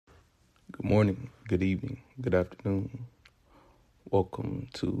Good morning, good evening, good afternoon. Welcome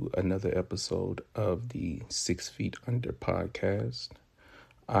to another episode of the 6 Feet Under podcast.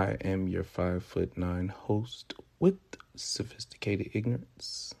 I am your 5'9" host with sophisticated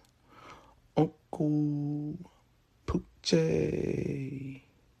ignorance, Uncle Poochie.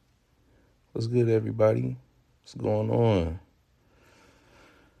 What's good, everybody? What's going on?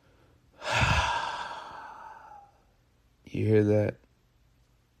 You hear that?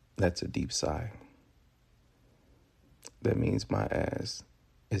 That's a deep sigh. That means my ass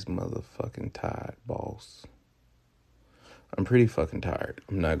is motherfucking tired, boss. I'm pretty fucking tired.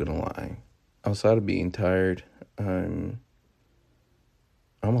 I'm not gonna lie. Outside of being tired, I'm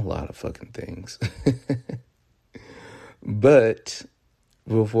a lot of fucking things. But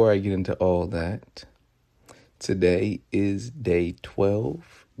before I get into all that, today is day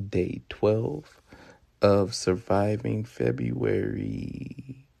 12 of surviving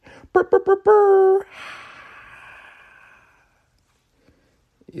February. Brr, brr, brr, brr.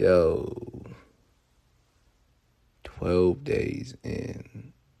 Yo, 12 days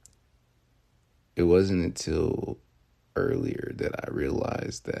in. It wasn't until earlier that I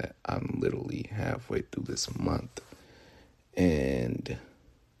realized that I'm literally halfway through this month. And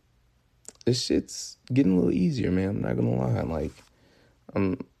this shit's getting a little easier, man. I'm not gonna lie. Like,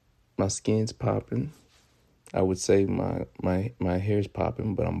 my skin's popping. I would say my hair's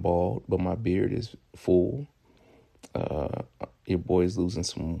popping, but I'm bald. But my beard is full. Your boy's losing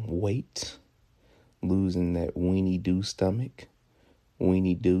some weight. Losing that weenie do stomach.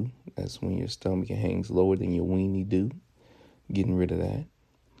 Weenie do. That's when your stomach hangs lower than your weenie do. Getting rid of that.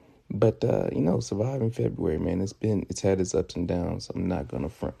 But, surviving February, man, it's had its ups and downs. I'm not going to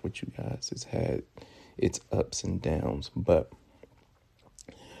front with you guys. It's had its ups and downs, but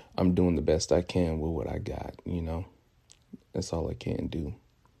I'm doing the best I can with what I got, That's all I can do.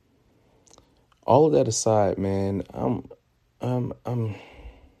 All of that aside, man, I'm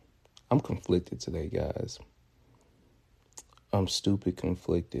conflicted today, guys. I'm stupid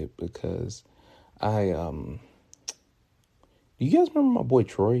conflicted because do you guys remember my boy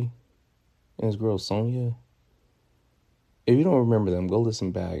Troy and his girl Sonia? If you don't remember them, go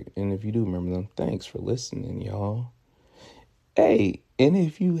listen back. And if you do remember them, thanks for listening, y'all. Hey, and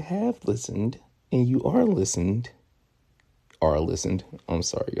if you have listened and you are listened, I'm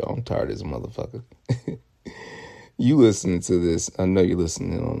sorry, y'all. I'm tired as a motherfucker. You listening to this, I know you're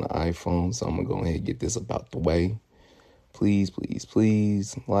listening on the iPhone, so I'm going to go ahead and get this about the way. Please, please,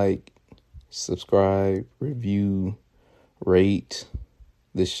 please, like, subscribe, review, rate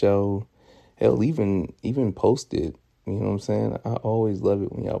the show. Hell, even post it. You know what I'm saying? I always love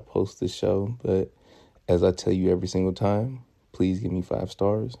it when y'all post the show. But as I tell you every single time, please give me 5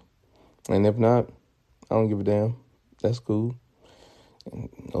 stars. And if not, I don't give a damn. That's cool.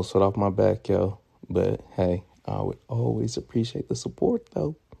 No sweat off my back, yo. But hey, I would always appreciate the support,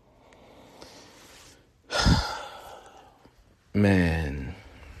 though. Man.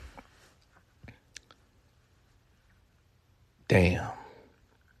 Damn.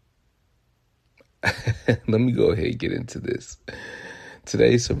 Let me go ahead and get into this.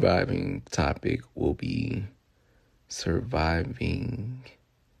 Today's surviving topic will be surviving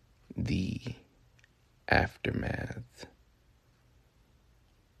the aftermath.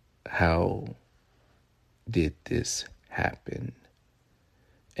 How did this happen?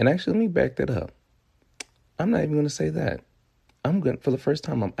 And actually, let me back that up. I'm not even going to say that. For the first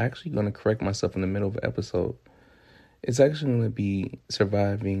time, I'm actually going to correct myself in the middle of an episode. It's actually going to be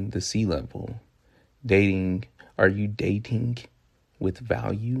surviving the sea level. Dating. Are you dating with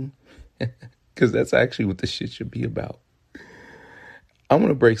value? Because that's actually what this shit should be about. I'm going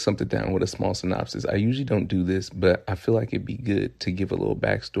to break something down with a small synopsis. I usually don't do this, but I feel like it'd be good to give a little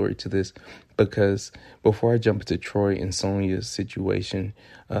backstory to this, because before I jump into Troy and Sonia's situation,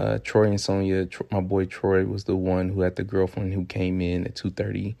 Troy and Sonia, my boy Troy was the one who had the girlfriend who came in at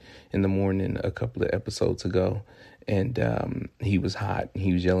 2:30 in the morning a couple of episodes ago, and he was hot.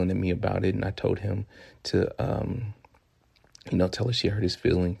 He was yelling at me about it, and I told him to, tell her she hurt his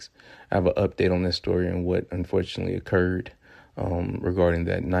feelings. I have an update on that story and what unfortunately occurred regarding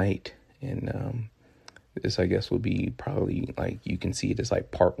that night. And this, I guess, will be probably, like, you can see it as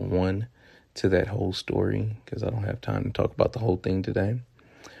like part 1 to that whole story, because I don't have time to talk about the whole thing today.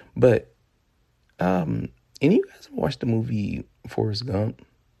 But any of you guys ever watched the movie Forrest Gump?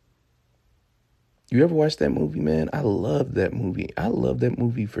 You ever watched that movie, man? I love that movie. I love that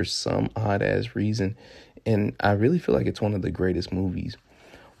movie for some odd ass reason, and I really feel like it's one of the greatest movies.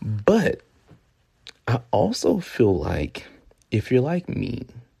 But I also feel like, if you're like me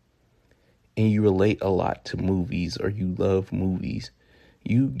and you relate a lot to movies, or you love movies,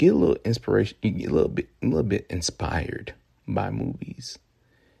 you get a little inspiration, you get a little bit inspired by movies.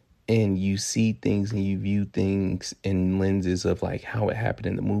 And you see things and you view things in lenses of like how it happened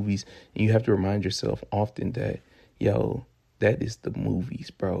in the movies. And you have to remind yourself often that, yo, that is the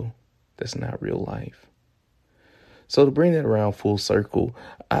movies, bro. That's not real life. So to bring that around full circle,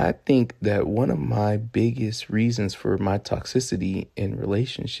 I think that one of my biggest reasons for my toxicity in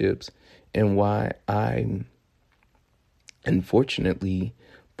relationships and why I unfortunately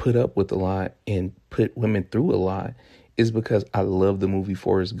put up with a lot and put women through a lot is because I love the movie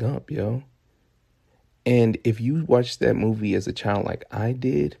Forrest Gump, yo. And if you watched that movie as a child like I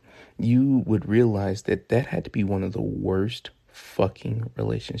did, you would realize that that had to be one of the worst fucking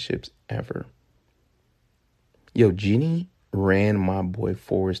relationships ever. Yo, Jenny ran my boy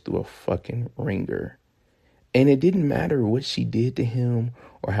Forrest through a fucking ringer. And it didn't matter what she did to him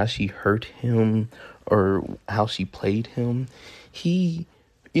or how she hurt him or how she played him.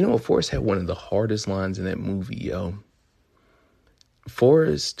 Forrest had one of the hardest lines in that movie, yo.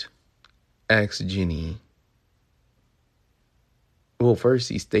 Forrest asked Jenny. Well, first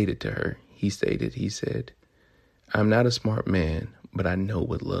he stated to her, he said, I'm not a smart man, but I know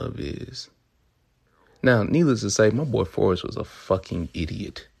what love is. Now, needless to say, my boy Forrest was a fucking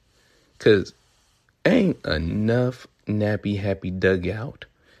idiot. Because ain't enough nappy happy dugout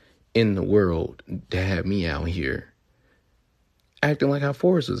in the world to have me out here acting like how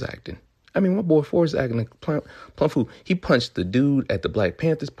Forrest was acting. I mean, my boy Forrest acting like plum fool. He punched the dude at the Black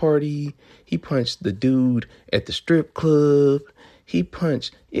Panthers party. He punched the dude at the strip club. He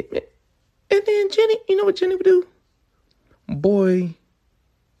punched it. And then Jenny, you know what Jenny would do? Boy,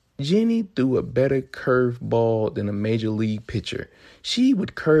 Jenny threw a better curveball than a major league pitcher. She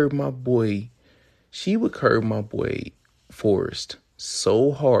would curve my boy Forrest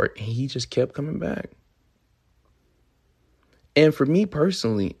so hard, and he just kept coming back. And for me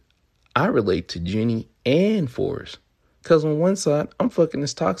personally, I relate to Jenny and Forrest. Because on one side, I'm fucking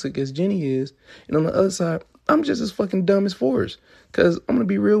as toxic as Jenny is. And on the other side, I'm just as fucking dumb as Forrest. Because I'm going to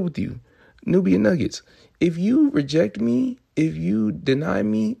be real with you. Nubia Nuggets. If you reject me, if you deny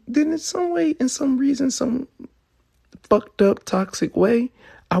me, then in some way, in some reason, some fucked up, toxic way,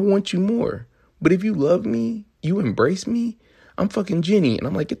 I want you more. But if you love me, you embrace me, I'm fucking Jenny. And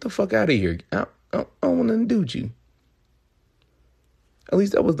I'm like, get the fuck out of here. I don't want nothing to do with you. At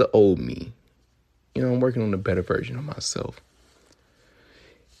least that was the old me. You know, I'm working on a better version of myself.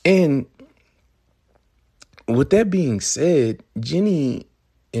 And with that being said, Jenny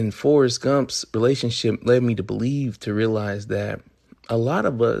and Forrest Gump's relationship led me to realize that a lot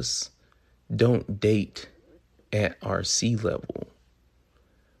of us don't date at our sea level.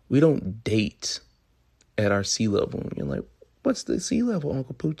 We don't date at our sea level. And you're like, what's the sea level,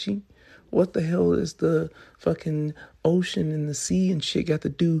 Uncle Poochie? What the hell is the fucking ocean and the sea and shit got to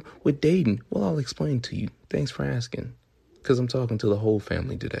do with dating? Well, I'll explain to you. Thanks for asking. Because I'm talking to the whole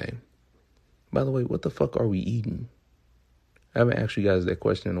family today. By the way, what the fuck are we eating? I haven't asked you guys that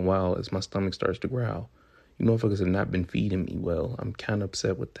question in a while as my stomach starts to growl. You motherfuckers have not been feeding me well. I'm kind of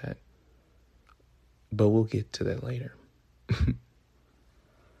upset with that. But we'll get to that later.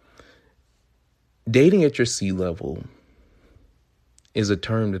 Dating at your sea level is a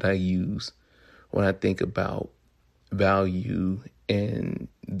term that I use when I think about value and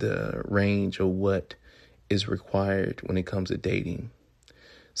the range of what is required when it comes to dating.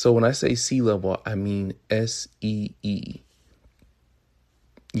 So when I say sea level, I mean SEE.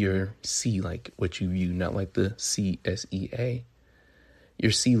 Your C, like what you view, not like the CSEA.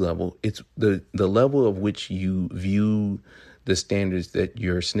 Your sea level, it's the level of which you view the standards that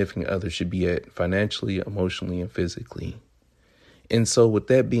your significant other should be at financially, emotionally, and physically. And so with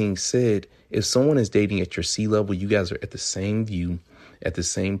that being said, if someone is dating at your sea level, you guys are at the same view, at the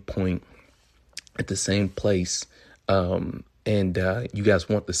same point, at the same place, and you guys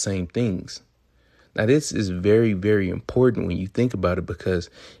want the same things. Now, this is very, very important when you think about it, because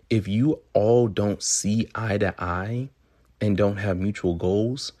if you all don't see eye to eye and don't have mutual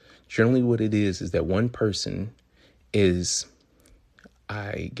goals, generally what it is that one person is,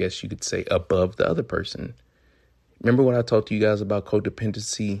 I guess you could say, above the other person. Remember when I talked to you guys about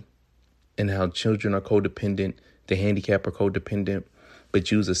codependency and how children are codependent, the handicapped are codependent,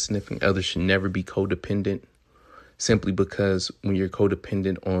 but you as a significant other should never be codependent, simply because when you're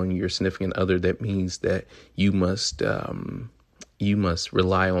codependent on your significant other, that means that you must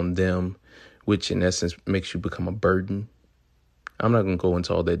rely on them, which in essence makes you become a burden. I'm not going to go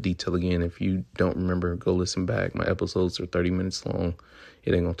into all that detail again. If you don't remember, go listen back. My episodes are 30 minutes long.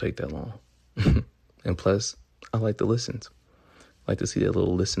 It ain't going to take that long. And plus, I like the listens. I like to see that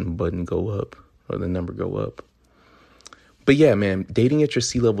little listen button go up, or the number go up. But yeah, man, dating at your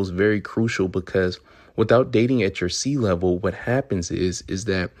sea level is very crucial because without dating at your sea level, what happens is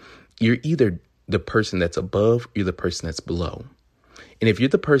that you're either the person that's above or you're the person that's below. And if you're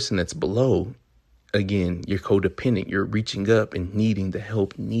the person that's below, again, you're codependent. You're reaching up and needing the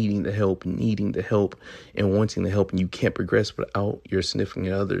help, needing the help, needing the help, and wanting the help. And you can't progress without your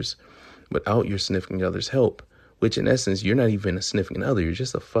significant other's help, which in essence, you're not even a significant other. You're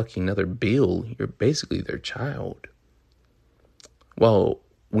just a fucking other bill. You're basically their child. Well,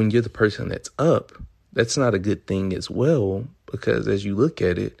 when you're the person that's up, that's not a good thing as well, because as you look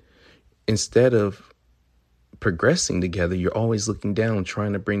at it, instead of progressing together, you're always looking down,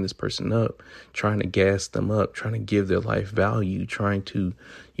 trying to bring this person up, trying to gas them up, trying to give their life value, trying to,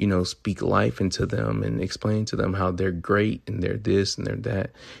 speak life into them and explain to them how they're great and they're this and they're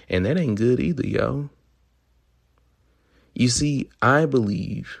that. And that ain't good either, yo. You see, I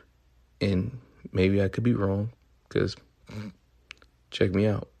believe, and maybe I could be wrong, because check me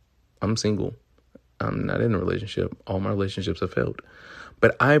out. I'm single. I'm not in a relationship. All my relationships have failed.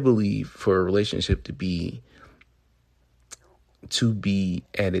 But I believe for a relationship to be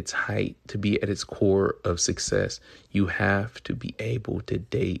at its height, to be at its core of success, you have to be able to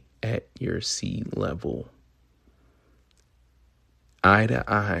date at your sea level. Eye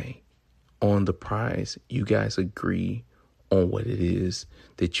to eye on the prize. You guys agree on what it is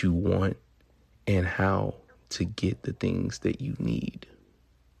that you want and how to get the things that you need.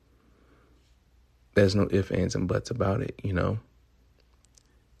 There's no ifs, ands, and buts about it,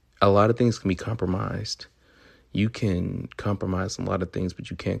 A lot of things can be compromised. You can compromise a lot of things, but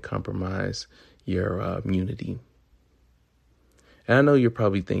you can't compromise your immunity. And I know you're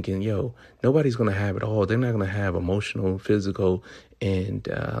probably thinking, yo, nobody's going to have it all. They're not going to have emotional, physical, and,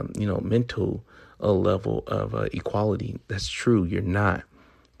 mental level of equality. That's true. You're not.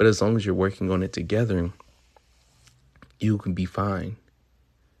 But as long as you're working on it together, you can be fine.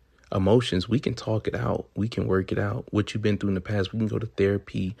 Emotions, we can talk it out. We can work it out. What you've been through in the past, we can go to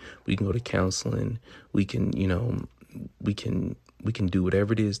therapy. We can go to counseling. We can, we can do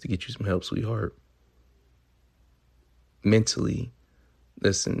whatever it is to get you some help, sweetheart. Mentally,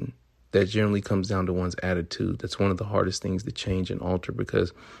 listen, that generally comes down to one's attitude. That's one of the hardest things to change and alter,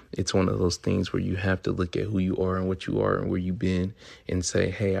 because it's one of those things where you have to look at who you are and what you are and where you've been and say,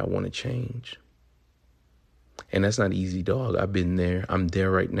 hey, I want to change. And that's not easy, dog. I've been there. I'm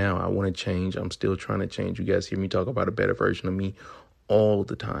there right now. I want to change. I'm still trying to change. You guys hear me talk about a better version of me all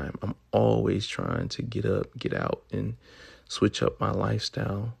the time. I'm always trying to get up, get out, and switch up my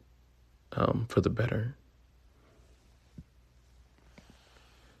lifestyle for the better.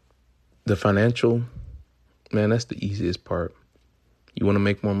 The financial, man, that's the easiest part. You want to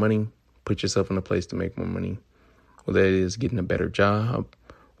make more money? Put yourself in a place to make more money. Whether that is getting a better job,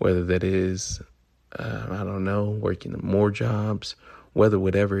 whether that is working more jobs,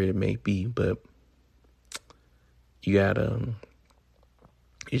 whatever it may be, but you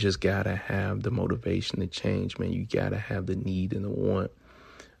just gotta have the motivation to change, man. You gotta have the need and the want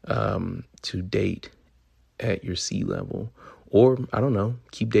to date at your sea level, or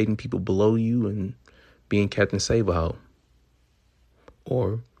keep dating people below you and being Captain Save-A-Ho,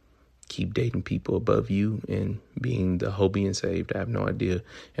 or keep dating people above you and being the hoe being saved. I have no idea.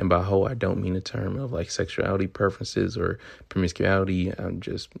 And by hoe, I don't mean a term of like sexuality preferences or promiscuity. I'm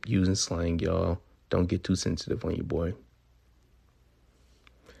just using slang, y'all. Don't get too sensitive on your boy.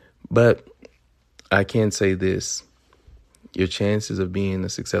 But I can say this. Your chances of being in a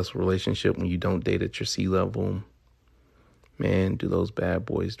successful relationship when you don't date at your sea level, man, do those bad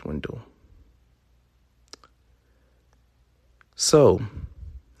boys dwindle. So,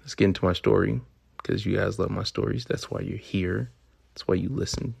 let's get into my story, because you guys love my stories. That's why you're here. That's why you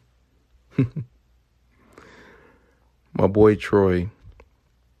listen. My boy Troy,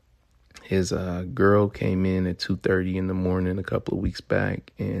 his girl came in at 2:30 in the morning a couple of weeks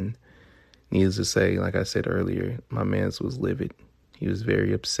back, and needless to say, like I said earlier, my man's was livid. He was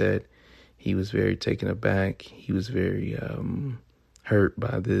very upset. He was very taken aback. He was very hurt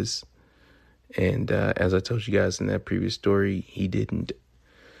by this. And as I told you guys in that previous story, he didn't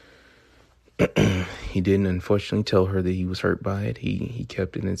unfortunately tell her that he was hurt by it. He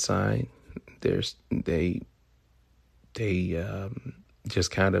kept it inside. They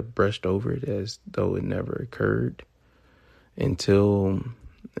just kind of brushed over it as though it never occurred, until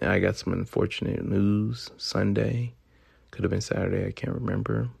I got some unfortunate news Sunday. Could have been Saturday, I can't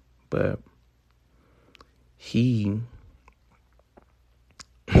remember. But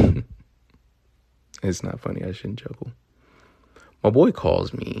it's not funny, I shouldn't chuckle. My boy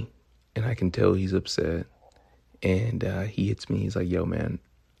calls me, and I can tell he's upset. And he hits me. He's like, yo, man,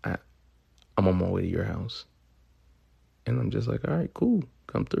 I'm on my way to your house. And I'm just like, all right, cool.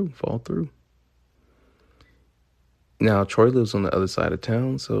 Come through, fall through. Now, Troy lives on the other side of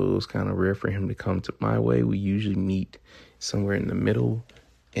town, so it was kind of rare for him to come to my way. We usually meet somewhere in the middle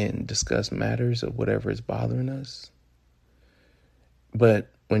and discuss matters of whatever is bothering us. But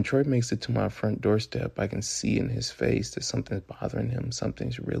when Troy makes it to my front doorstep, I can see in his face that something's bothering him.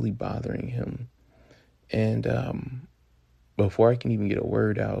 Something's really bothering him. And before I can even get a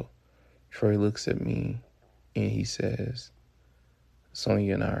word out, Troy looks at me and he says,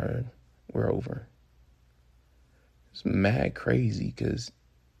 Sonya and we're over. It's mad crazy because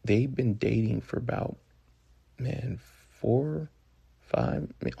they've been dating for about, 4,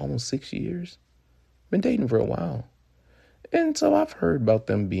 5, almost 6 years. Been dating for a while. And so I've heard about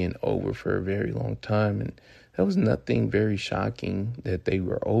them being over for a very long time. And that was nothing very shocking that they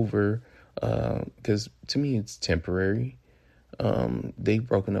were over. Because to me, it's temporary. They've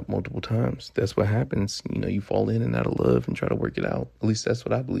broken up multiple times. That's what happens. You fall in and out of love and try to work it out. At least that's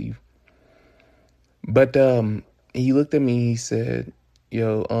what I believe. But he looked at me, he said,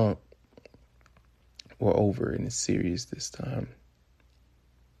 yo, we're over and it's serious this time.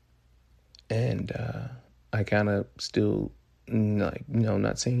 And I kind of still,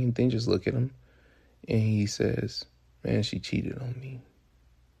 not saying anything, just look at him. And he says, man, she cheated on me.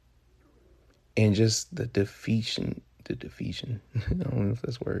 And just the defeation, I don't know if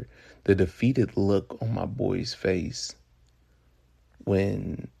that's a word, the defeated look on my boy's face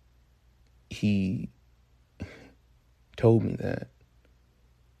when he told me that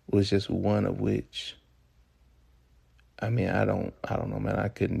was just one of which, I don't know, man. I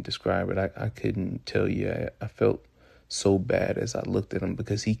couldn't describe it. I couldn't tell you. I felt so bad as I looked at him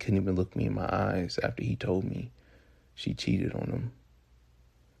because he couldn't even look me in my eyes after he told me she cheated on him.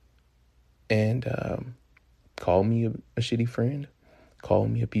 And call me a shitty friend, call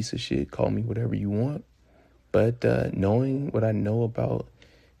me a piece of shit, call me whatever you want. But knowing what I know about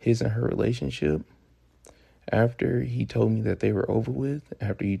his and her relationship, after he told me that they were over with,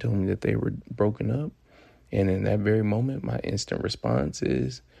 after he told me that they were broken up, and in that very moment, my instant response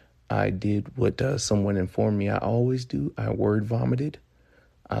is I did what someone informed me I always do. I word vomited.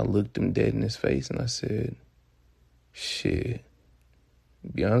 I looked him dead in his face and I said, shit,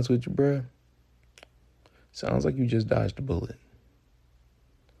 to be honest with you, bruh, sounds like you just dodged a bullet.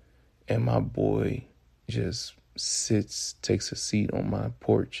 And my boy just takes a seat on my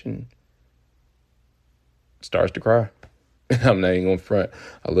porch and starts to cry. I'm not even gonna front.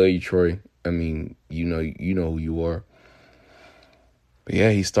 I love you, Troy. You know who you are. But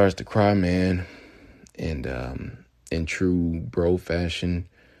yeah, he starts to cry, man. And in true bro fashion,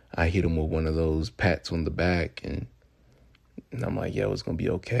 I hit him with one of those pats on the back, and I'm like, yo, it's gonna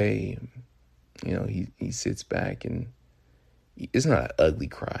be okay. He sits back, and it's not an ugly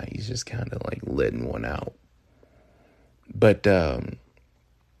cry. He's just kind of like letting one out. But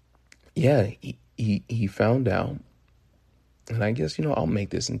yeah, he found out, and I guess I'll make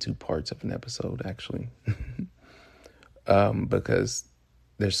this in 2 parts of an episode actually, because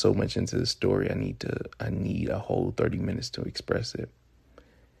there's so much into the story. I need a whole 30 minutes to express it.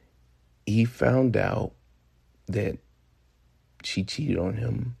 He found out that she cheated on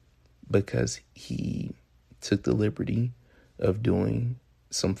him because he took the liberty of doing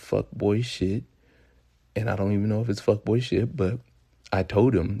some fuckboy shit. And I don't even know if it's fuckboy shit, but I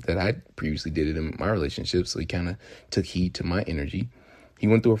told him that I previously did it in my relationship, so he kind of took heed to my energy. He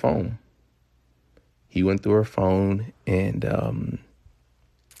went through her phone. And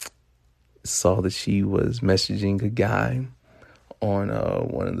saw that she was messaging a guy on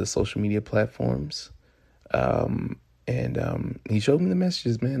one of the social media platforms. And he showed me the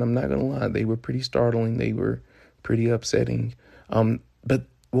messages, man. I'm not going to lie. They were pretty startling. They were pretty upsetting. But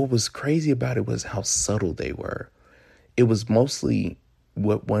what was crazy about it was how subtle they were. It was mostly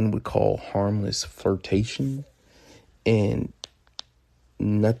what one would call harmless flirtation and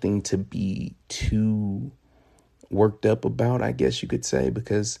nothing to be too worked up about, I guess you could say,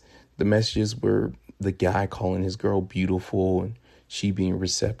 because the messages were the guy calling his girl beautiful and she being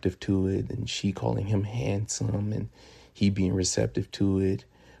receptive to it, and she calling him handsome and he being receptive to it.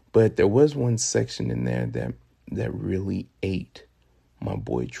 But there was one section in there that really ate my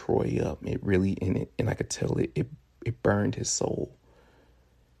boy Troy up. It really, and I could tell it burned his soul.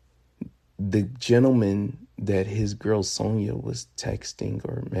 The gentleman that his girl Sonya was texting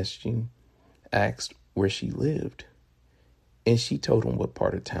or messaging asked where she lived. And she told him what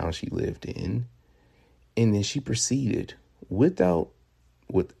part of town she lived in. And then she proceeded, without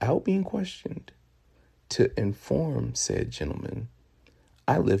being questioned, to inform said gentleman,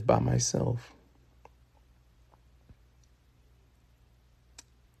 I live by myself.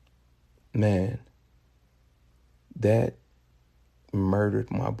 Man, that murdered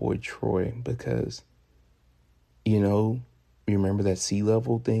my boy Troy because, you remember that sea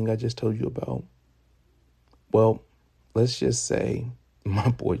level thing I just told you about? Well, let's just say my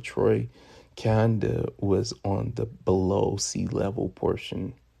boy Troy kinda was on the below sea level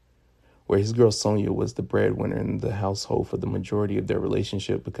portion, where his girl Sonia was the breadwinner in the household for the majority of their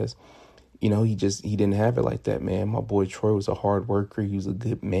relationship because, he didn't have it like that, man. My boy Troy was a hard worker. He was a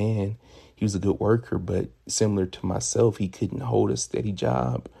good man. He was a good worker, but similar to myself, he couldn't hold a steady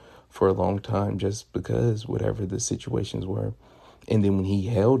job for a long time just because whatever the situations were. And then when he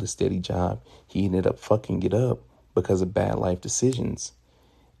held a steady job, he ended up fucking it up because of bad life decisions.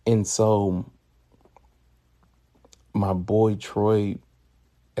 And so my boy Troy,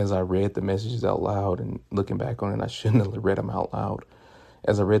 as I read the messages out loud and looking back on it, I shouldn't have read them out loud.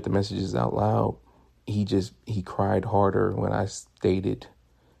 As I read the messages out loud, he cried harder when I stated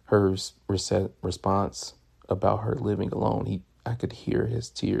her response about her living alone. I could hear his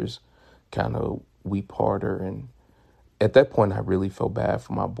tears kind of weep harder. And at that point, I really felt bad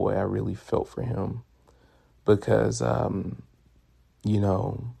for my boy. I really felt for him because,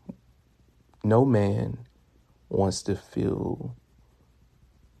 no man wants to feel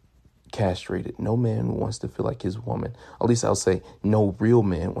castrated. No man wants to feel like his woman, at least I'll say no real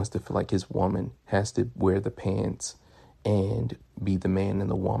man wants to feel like his woman has to wear the pants and be the man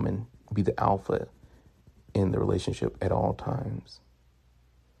and the woman, be the alpha in the relationship at all times.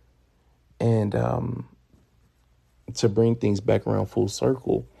 And to bring things back around full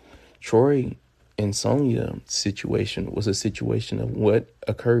circle, Troy and Sonia situation was a situation of what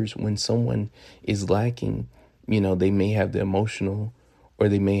occurs when someone is lacking. They may have the emotional or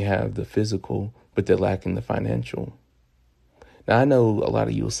they may have the physical, but they're lacking the financial. Now, I know a lot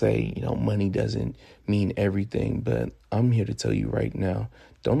of you will say, money doesn't mean everything, but I'm here to tell you right now,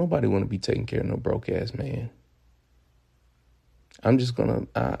 don't nobody want to be taking care of no broke ass man. I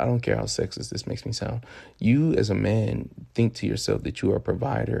don't care how sexist this makes me sound. You as a man think to yourself that you are a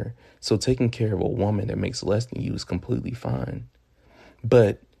provider. So taking care of a woman that makes less than you is completely fine.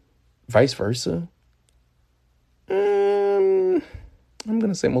 But vice versa, I'm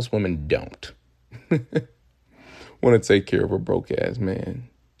going to say most women don't want to take care of a broke ass man.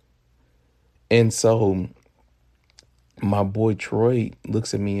 And so my boy Troy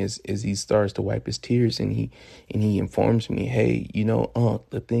looks at me as he starts to wipe his tears and he informs me, hey,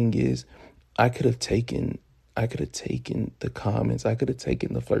 the thing is, I could have taken the comments, I could have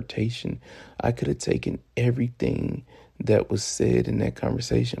taken the flirtation, I could have taken everything that was said in that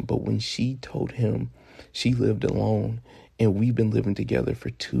conversation. But when she told him she lived alone and we've been living together for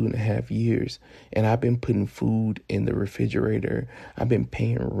 2.5 years and I've been putting food in the refrigerator, I've been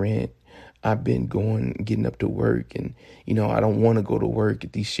paying rent, I've been getting up to work and, I don't want to go to work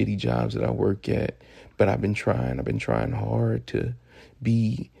at these shitty jobs that I work at, but I've been trying hard to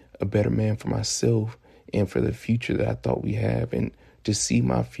be a better man for myself and for the future that I thought we have. And to see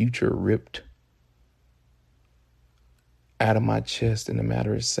my future ripped out of my chest in a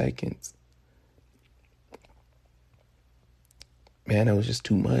matter of seconds, man, that was just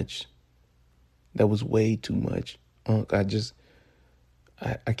too much. That was way too much. I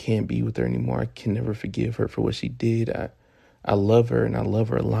can't be with her anymore. I can never forgive her for what she did. I love her and I love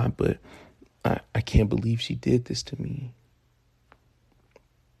her a lot, but I can't believe she did this to me.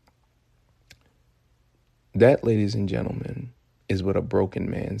 That, ladies and gentlemen, is what a broken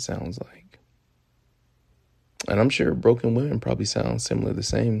man sounds like. And I'm sure broken women probably sound similar, the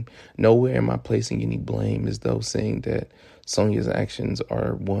same. Nowhere am I placing any blame as though saying that Sonia's actions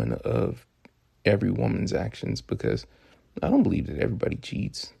are one of every woman's actions, because I don't believe that everybody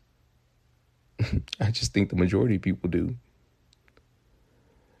cheats. I just think the majority of people do.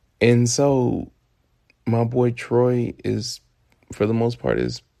 And so my boy Troy is, for the most part,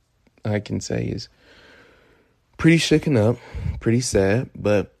 is pretty shaken up, pretty sad,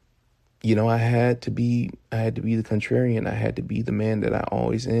 but I had to be the contrarian. I had to be the man that I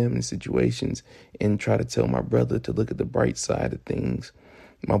always am in situations and try to tell my brother to look at the bright side of things.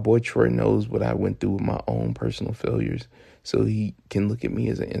 My boy Troy knows what I went through with my own personal failures, so he can look at me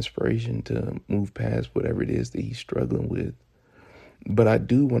as an inspiration to move past whatever it is that he's struggling with. But I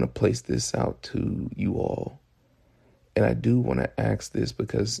do want to place this out to you all. And I do want to ask this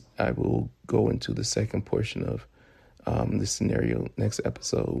because I will go into the second portion of this scenario next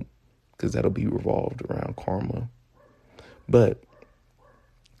episode, because that'll be revolved around karma. But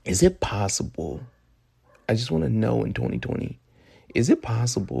is it possible, I just want to know in 2020, is it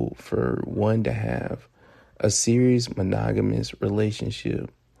possible for one to have a serious monogamous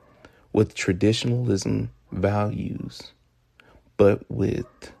relationship with traditionalism values, but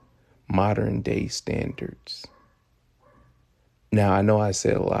with modern day standards? Now, I know I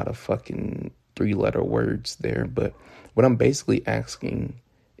said a lot of fucking 3-letter words there, but what I'm basically asking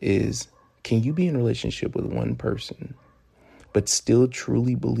is, can you be in a relationship with one person, but still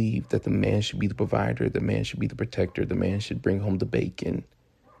truly believe that the man should be the provider, the man should be the protector, the man should bring home the bacon,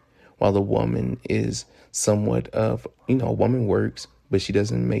 while the woman is somewhat of, a woman works, but she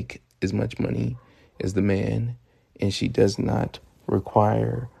doesn't make as much money as the man, and she does not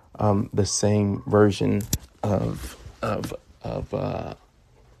require the same version of of uh,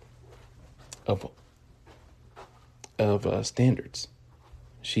 of standards.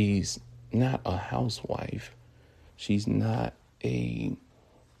 She's not a housewife. She's not a,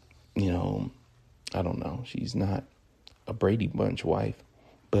 I don't know. She's not a Brady Bunch wife,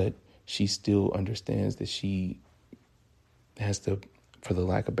 but she still understands that she has to, for the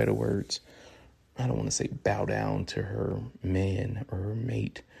lack of better words, I don't want to say bow down to her man or her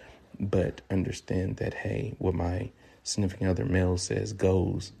mate, but understand that, hey, what my significant other male says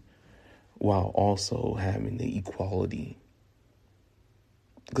goes, while also having the equality.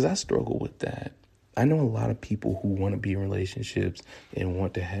 Because I struggle with that. I know a lot of people who want to be in relationships and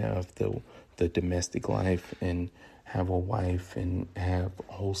want to have the domestic life and have a wife and have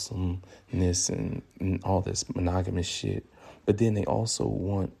wholesomeness and all this monogamous shit. But then they also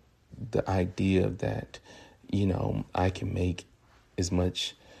want the idea that, I can make as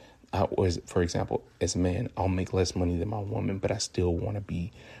much, for example, as a man, I'll make less money than my woman, but I still want to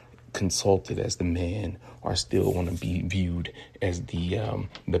be consulted as the man, or still want to be viewed as the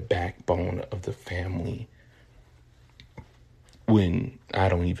backbone of the family, when I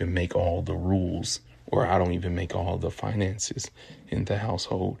don't even make all the rules, or I don't even make all the finances in the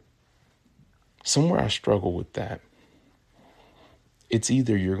household. Somewhere I struggle with that. It's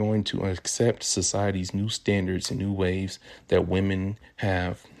either you're going to accept society's new standards and new ways that women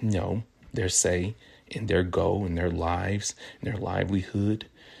have, their say and their go and their lives and their livelihood,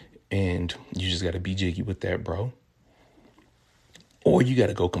 and you just got to be jiggy with that, bro. Or you got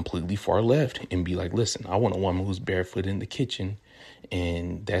to go completely far left and be like, listen, I want a woman who's barefoot in the kitchen,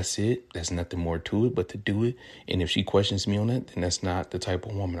 and that's it. There's nothing more to it but to do it. And if she questions me on that, then that's not the type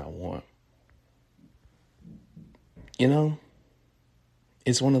of woman I want.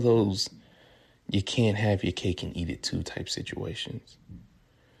 It's one of those you can't have your cake and eat it too type situations.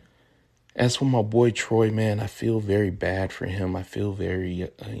 As for my boy Troy, man, I feel very bad for him. I feel very,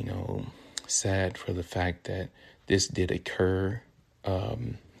 sad for the fact that this did occur.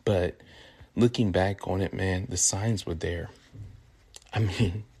 But looking back on it, man, the signs were there. I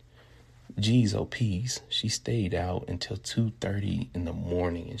mean, geez, oh, peas. She stayed out until 2:30 in the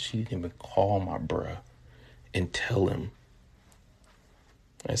morning, and she didn't even call my bruh and tell him.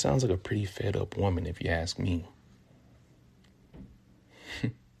 That sounds like a pretty fed up woman, if you ask me.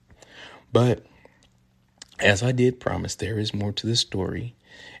 But as I did promise, there is more to this story,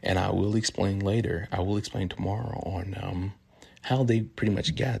 and I will explain later. I will explain tomorrow on how they pretty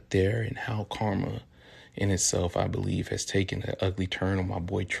much got there, and how karma in itself, I believe, has taken an ugly turn on my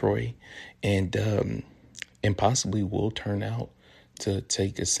boy Troy, and possibly will turn out to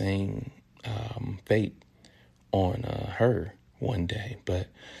take the same fate on her one day. But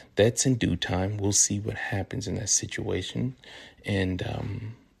that's in due time. We'll see what happens in that situation, and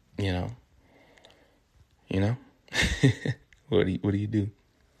what do you do?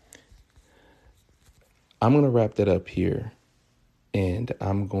 I'm gonna wrap that up here. And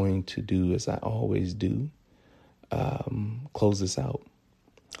I'm going to do as I always do, close this out.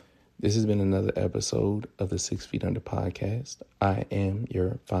 This has been another episode of the 6 Feet Under podcast. I am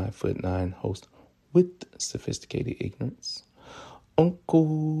your 5'9" host with sophisticated ignorance,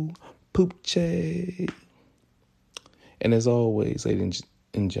 Uncle Poochie. And as always, ladies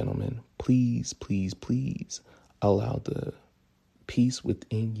and gentlemen, please, please, please allow the peace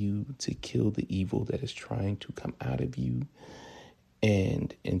within you to kill the evil that is trying to come out of you.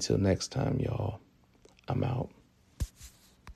 And until next time, y'all, I'm out.